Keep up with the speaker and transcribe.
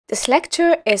This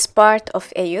lecture is part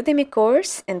of a Udemy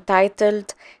course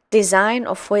entitled Design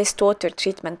of Wastewater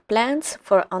Treatment Plants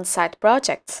for On-Site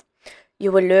Projects.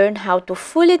 You will learn how to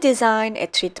fully design a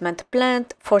treatment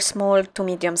plant for small to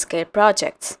medium-scale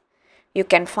projects. You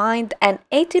can find an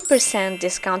 80%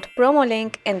 discount promo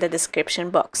link in the description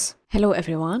box. Hello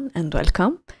everyone and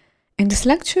welcome. In this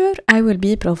lecture, I will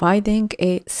be providing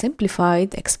a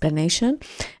simplified explanation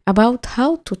about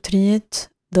how to treat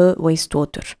the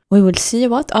wastewater. We will see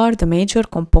what are the major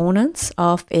components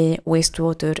of a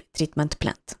wastewater treatment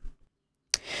plant.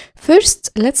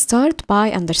 First, let's start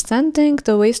by understanding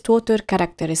the wastewater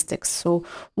characteristics. So,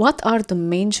 what are the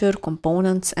major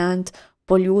components and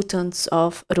pollutants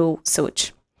of raw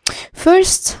sewage?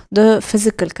 First, the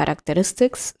physical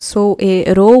characteristics. So,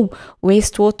 a raw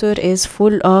wastewater is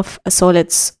full of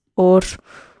solids, or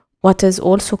what is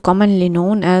also commonly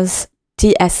known as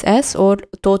TSS, or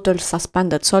total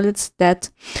suspended solids,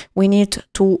 that we need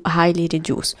to highly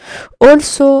reduce.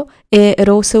 Also, a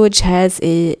raw sewage has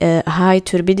a high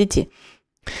turbidity,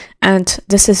 and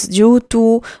this is due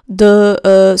to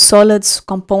the solids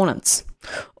components.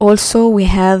 Also, we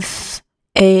have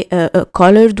a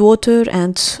colored water,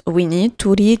 and we need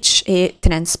to reach a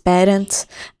transparent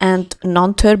and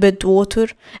non-turbid water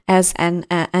as an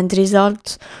end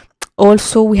result.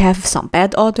 Also, we have some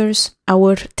bad odors.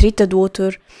 Our treated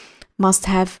water must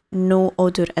have no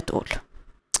odor at all.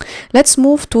 Let's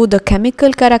move to the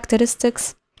chemical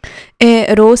characteristics.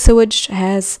 A raw sewage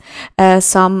has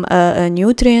some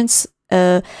nutrients,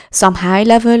 some high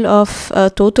level of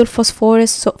total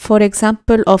phosphorus, so for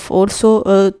example, of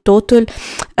also total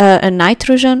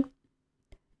nitrogen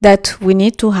that we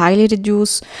need to highly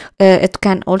reduce. It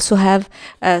can also have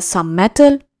some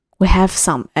metal. We have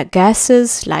some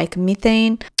gases like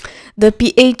methane. The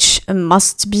pH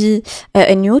must be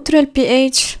a neutral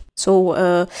pH, so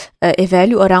a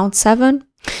value around 7.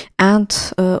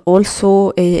 And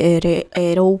also a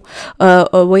raw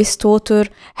wastewater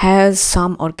has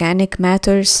some organic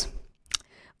matters,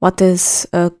 what is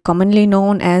commonly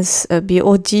known as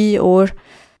BOD, or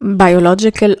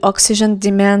biological oxygen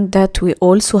demand, that we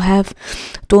also have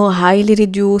to highly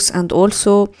reduce, and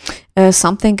also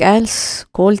something else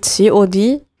called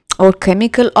COD, or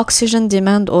chemical oxygen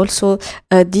demand. Also,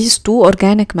 these two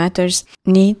organic matters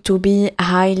need to be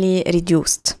highly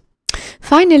reduced.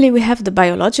 Finally, we have the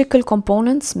biological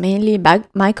components, mainly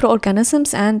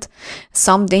microorganisms and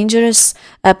some dangerous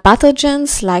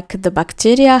pathogens like the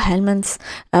bacteria, helminths,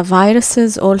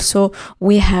 viruses. Also,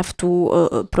 we have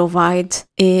to provide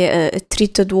a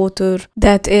treated water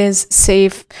that is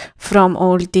safe from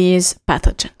all these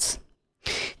pathogens.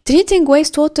 Treating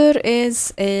wastewater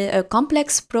is a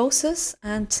complex process,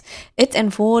 and it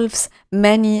involves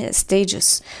many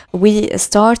stages. We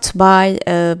start by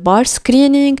bar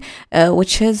screening,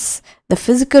 which is the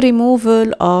physical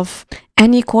removal of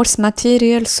any coarse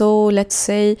material, so let's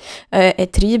say a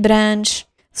tree branch,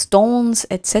 stones,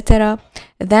 etc.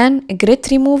 Then grit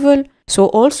removal, so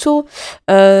also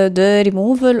the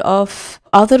removal of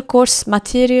other coarse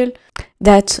material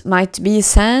that might be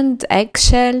sand,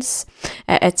 eggshells,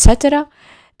 etc.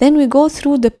 Then we go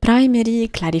through the primary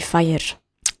clarifier,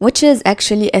 which is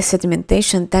actually a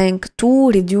sedimentation tank to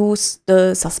reduce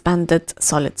the suspended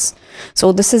solids.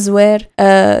 So this is where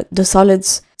the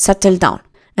solids settle down.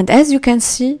 And as you can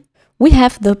see, we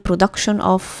have the production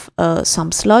of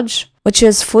some sludge, which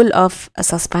is full of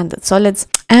suspended solids,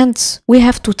 and we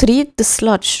have to treat the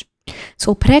sludge.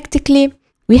 So practically,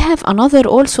 we have another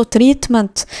also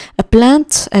treatment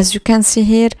plant, as you can see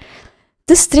here.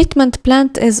 This treatment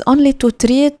plant is only to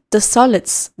treat the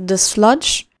solids, the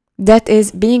sludge that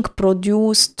is being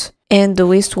produced in the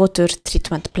wastewater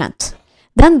treatment plant.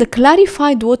 Then the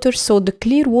clarified water, so the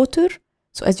clear water,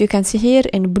 so as you can see here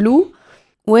in blue,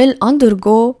 will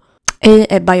undergo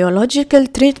a biological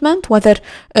treatment, whether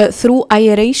through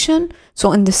aeration.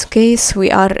 So in this case, we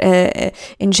are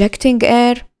injecting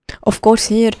air. Of course,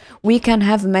 here we can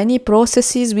have many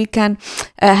processes. We can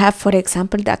have, for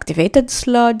example, the activated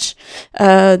sludge,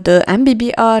 the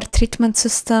MBBR treatment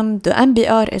system, the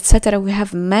MBR, etc. We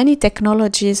have many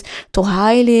technologies to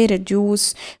highly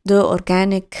reduce the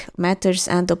organic matters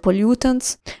and the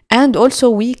pollutants. And also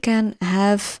we can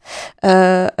have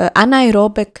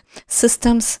anaerobic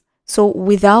systems. So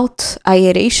without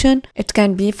aeration, it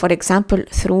can be, for example,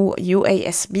 through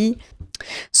UASB.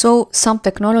 So some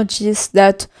technologies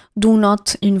that do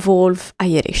not involve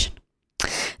aeration.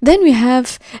 Then we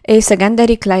have a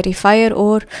secondary clarifier,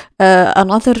 or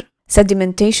another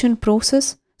sedimentation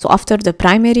process. So after the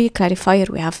primary clarifier,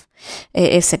 we have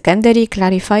a secondary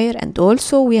clarifier, and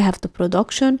also we have the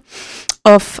production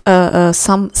of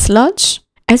some sludge.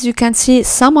 As you can see,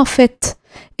 some of it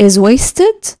is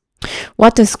wasted,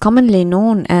 what is commonly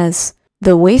known as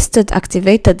the wasted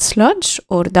activated sludge,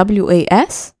 or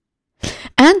WAS,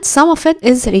 and some of it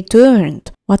is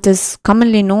returned, what is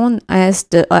commonly known as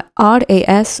the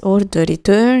RAS, or the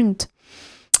returned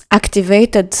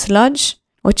activated sludge,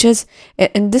 which is,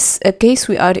 in this case,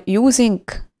 we are using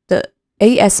the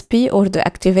ASP, or the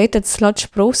activated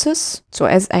sludge process. So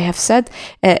as I have said,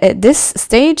 this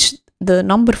stage, the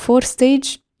number 4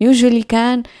 stage, usually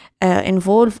can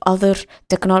involve other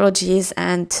technologies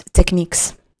and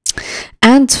techniques.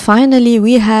 And finally,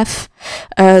 we have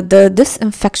the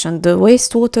disinfection, the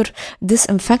wastewater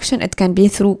disinfection. It can be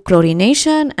through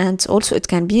chlorination, and also it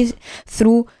can be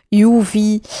through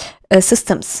UV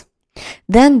systems.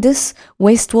 Then this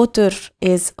wastewater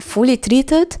is fully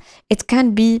treated. It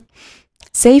can be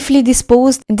safely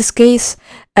disposed. In this case,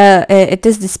 it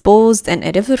is disposed in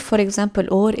a river, for example,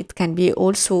 or it can be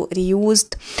also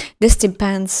reused. This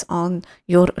depends on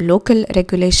your local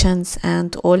regulations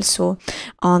and also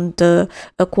on the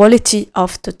quality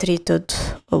of the treated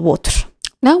water.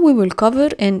 Now we will cover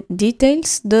in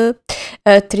details the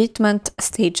treatment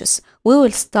stages. We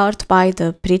will start by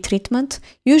the pre-treatment.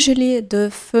 Usually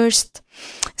the first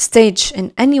stage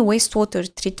in any wastewater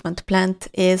treatment plant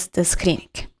is the screening.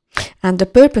 And the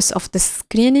purpose of the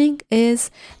screening is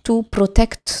to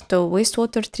protect the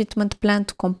wastewater treatment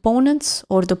plant components,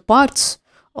 or the parts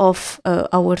of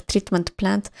our treatment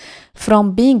plant,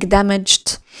 from being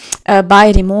damaged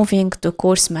by removing the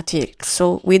coarse material.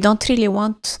 So we don't really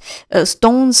want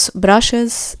stones,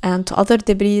 brushes, and other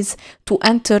debris to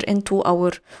enter into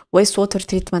our wastewater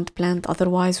treatment plant.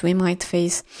 Otherwise, we might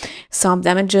face some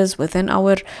damages within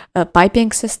our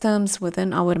piping systems,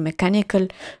 within our mechanical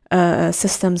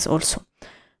systems also.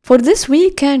 For this,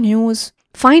 we can use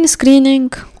fine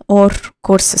screening or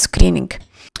coarse screening.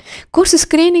 Coarse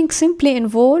screening simply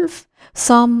involve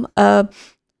some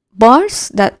bars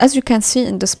that, as you can see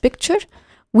in this picture,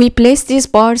 we place these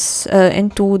bars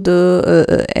into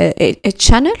a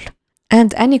channel,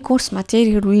 and any coarse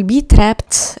material will be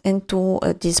trapped into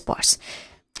these bars.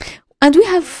 And we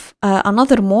have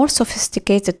another more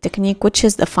sophisticated technique, which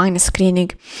is the fine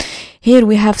screening. Here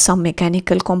we have some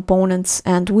mechanical components,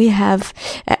 and we have,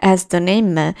 as the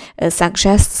name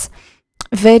suggests,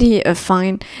 very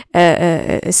fine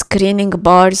screening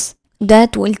bars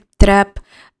that will trap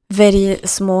very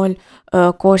small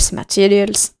coarse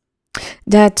materials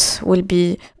that will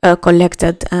be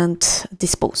collected and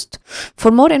disposed. For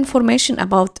more information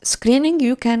about screening,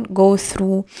 you can go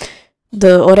through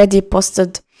the already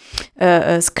posted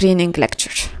screening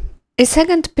lecture. A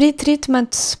second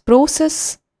pre-treatment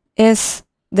process is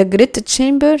the grit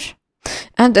chamber.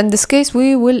 And in this case,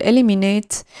 we will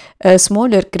eliminate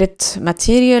smaller grit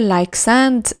material like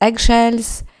sand,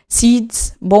 eggshells,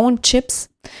 seeds, bone chips.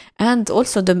 And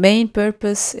also the main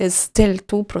purpose is still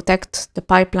to protect the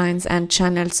pipelines and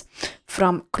channels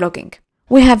from clogging.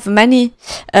 We have many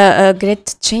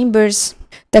grit chambers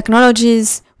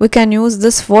technologies. We can use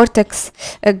this vortex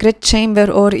grit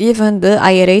chamber, or even the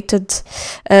aerated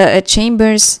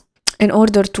chambers, in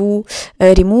order to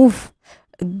remove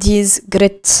these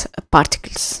grit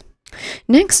particles.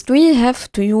 Next, we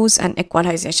have to use an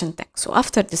equalization tank. So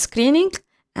after the screening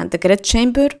and the grit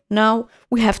chamber, now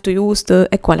we have to use the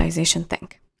equalization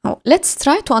tank. Now let's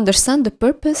try to understand the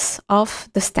purpose of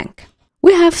this tank.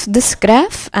 We have this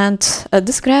graph, and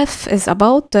this graph is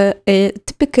about a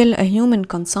typical human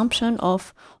consumption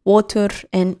of water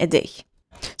in a day.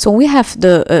 So we have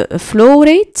the flow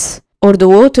rate, or the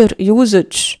water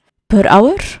usage per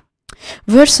hour,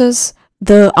 versus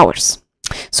the hours.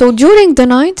 So during the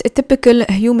night, a typical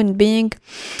human being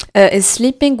is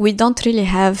sleeping. We don't really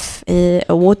have a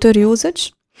water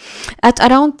usage. At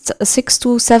around 6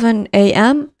 to 7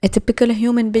 a.m., a typical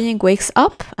human being wakes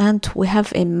up, and we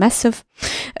have a massive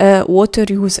water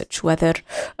usage, whether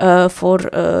for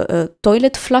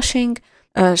toilet flushing,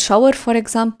 shower, for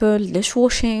example,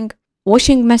 dishwashing,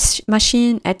 washing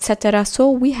machine, etc.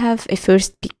 So we have a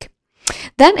first peak.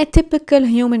 Then a typical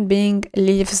human being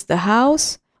leaves the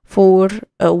house for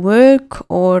work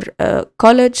or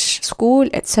college, school,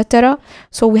 etc.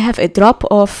 So we have a drop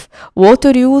of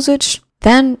water usage.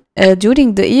 Then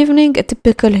during the evening, a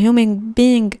typical human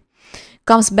being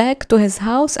comes back to his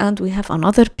house, and we have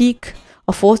another peak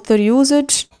of water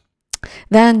usage.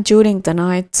 Then during the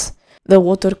night, the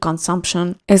water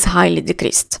consumption is highly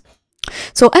decreased.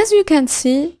 So as you can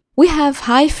see, we have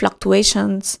high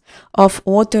fluctuations of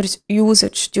water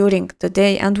usage during the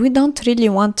day, and we don't really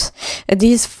want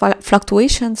these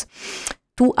fluctuations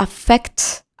to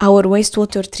affect our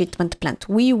wastewater treatment plant.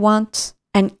 We want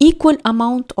an equal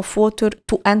amount of water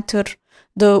to enter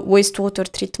the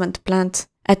wastewater treatment plant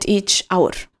at each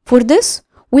hour. For this,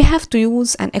 we have to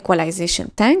use an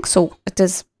equalization tank. So it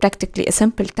is practically a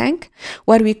simple tank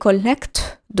where we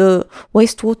collect the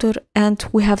wastewater, and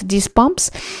we have these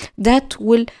pumps that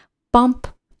will pump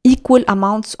equal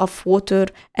amounts of water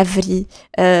every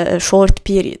short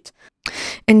period.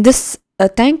 In this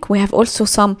tank, we have also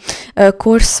some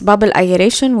coarse bubble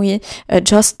aeration. We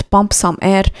just pump some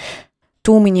air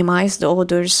to minimize the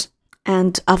odors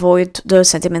and avoid the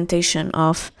sedimentation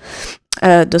of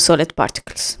the solid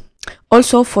particles.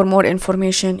 Also, for more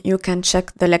information, you can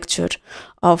check the lecture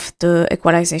of the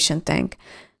equalization tank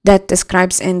that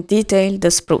describes in detail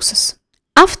this process.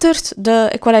 After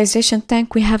the equalization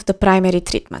tank, we have the primary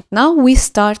treatment. Now we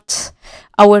start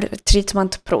our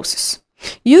treatment process.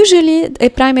 Usually, a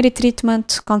primary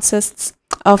treatment consists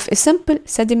of a simple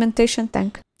sedimentation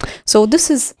tank. So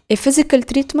this is a physical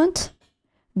treatment.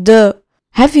 The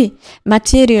heavy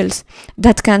materials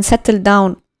that can settle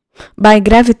down by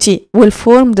gravity will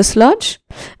form the sludge,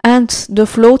 and the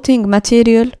floating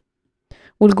material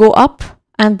will go up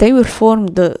and they will form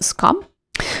the scum,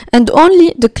 and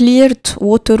only the cleared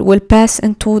water will pass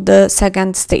into the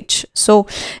second stage. So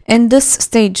in this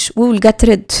stage, we will get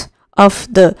rid of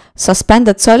the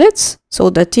suspended solids, so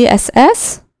the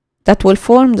TSS, that will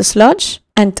form the sludge,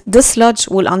 and this sludge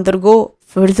will undergo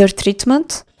further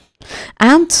treatment.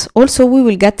 And also we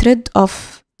will get rid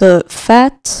of the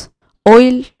fat,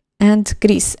 oil, and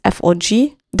grease,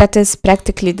 FOG, that is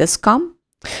practically the scum,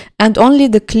 and only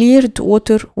the cleared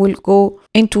water will go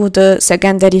into the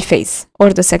secondary phase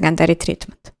or the secondary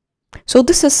treatment. So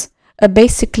this is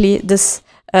basically this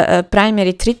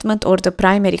primary treatment or the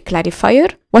primary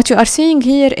clarifier. What you are seeing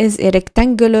here is a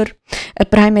rectangular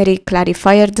primary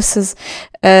clarifier. This is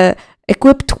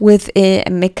equipped with a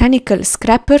mechanical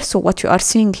scraper. So what you are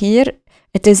seeing here,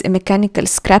 it is a mechanical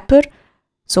scraper.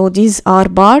 So these are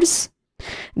bars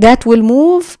that will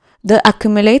move the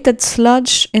accumulated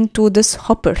sludge into this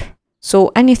hopper.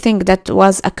 So anything that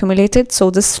was accumulated,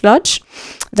 so this sludge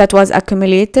that was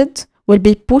accumulated will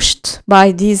be pushed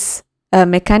by these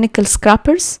mechanical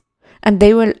scrappers, and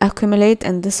they will accumulate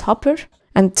in this hopper,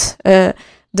 and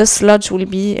this sludge will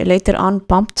be later on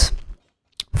pumped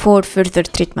for further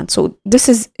treatment. So this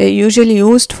is usually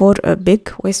used for big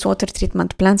wastewater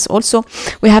treatment plants. Also,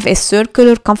 we have a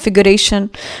circular configuration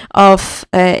of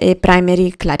a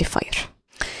primary clarifier.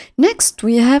 Next,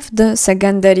 we have the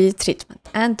secondary treatment,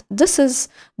 and this is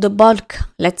the bulk,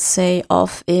 let's say,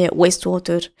 of a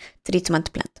wastewater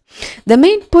treatment plant. The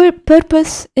main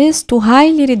purpose is to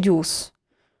highly reduce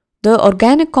the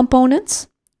organic components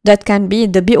that can be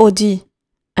the BOD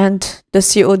and the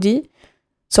COD.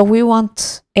 So we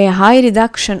want a high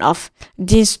reduction of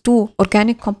these two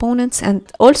organic components,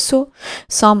 and also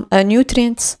some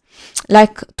nutrients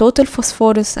like total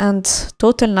phosphorus and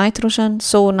total nitrogen,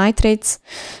 so nitrates,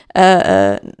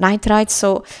 nitrites,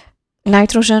 so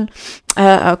nitrogen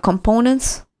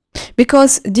components,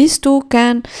 because these two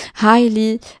can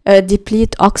highly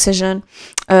deplete oxygen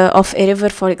of a river.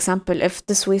 For example, if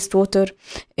this wastewater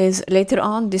is later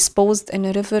on disposed in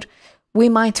a river, we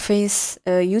might face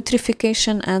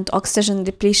eutrophication and oxygen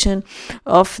depletion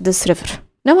of this river.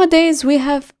 Nowadays, we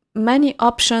have many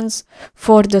options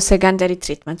for the secondary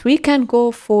treatment. We can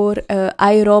go for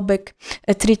aerobic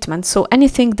treatment, so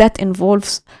anything that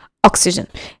involves oxygen.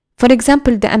 For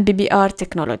example, the MBBR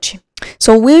technology.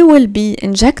 So we will be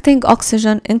injecting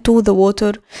oxygen into the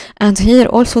water, and here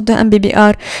also the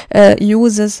MBBR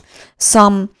uses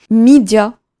some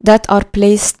media that are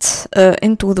placed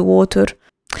into the water.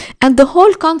 And the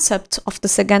whole concept of the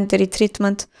secondary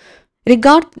treatment,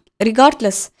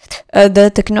 regardless the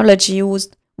technology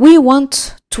used, we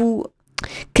want to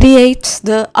create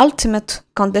the ultimate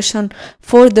condition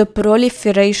for the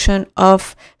proliferation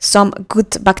of some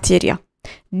good bacteria.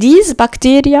 These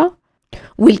bacteria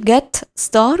will get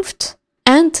starved,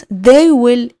 and they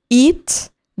will eat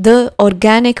the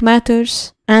organic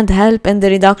matters and help in the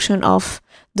reduction of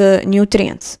the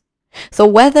nutrients. So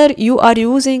whether you are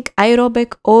using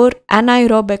aerobic or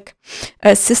anaerobic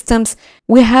systems,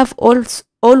 we have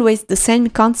always the same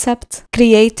concept,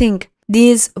 creating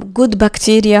these good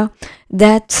bacteria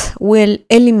that will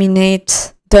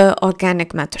eliminate the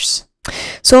organic matters.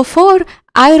 So for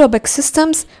aerobic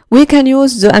systems, we can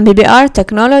use the MBBR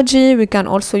technology. We can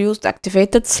also use the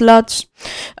activated sludge,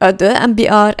 the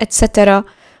MBR, etc.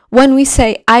 When we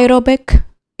say aerobic,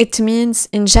 it means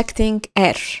injecting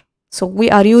air. So we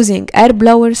are using air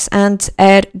blowers and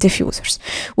air diffusers.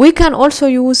 We can also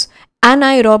use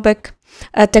anaerobic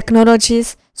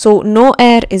technologies, so no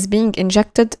air is being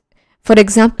injected. For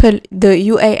example, the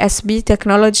UASB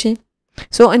technology.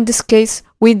 So in this case,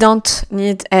 we don't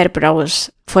need air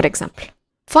blowers, for example.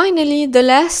 Finally, the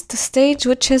last stage,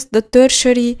 which is the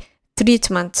tertiary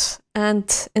treatment. And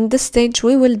in this stage,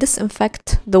 we will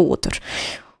disinfect the water,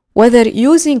 whether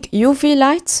using UV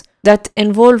lights that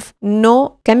involve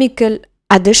no chemical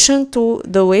addition to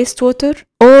the wastewater,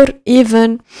 or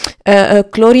even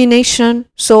chlorination,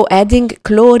 so adding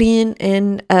chlorine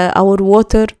in our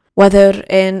water, whether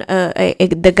in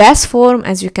the gas form,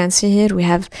 as you can see here, we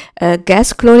have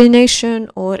gas chlorination,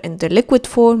 or in the liquid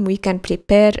form, we can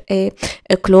prepare a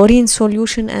chlorine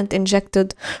solution and inject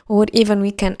it, or even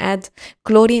we can add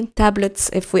chlorine tablets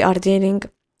if we are dealing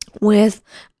with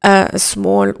a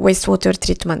small wastewater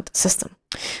treatment system.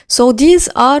 So these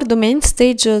are the main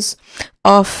stages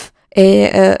of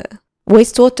a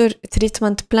wastewater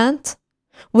treatment plant.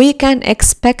 We can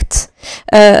expect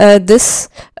this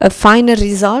final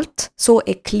result, so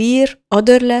a clear,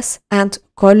 odorless and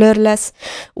colorless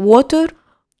water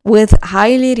with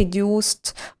highly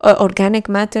reduced organic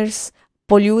matters,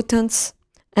 pollutants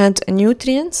and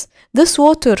nutrients. This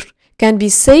water can be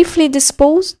safely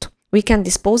disposed. We can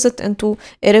dispose it into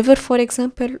a river, for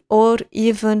example, or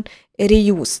even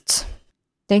reused.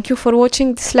 Thank you for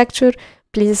watching this lecture.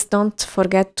 Please don't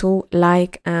forget to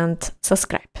like and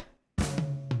subscribe.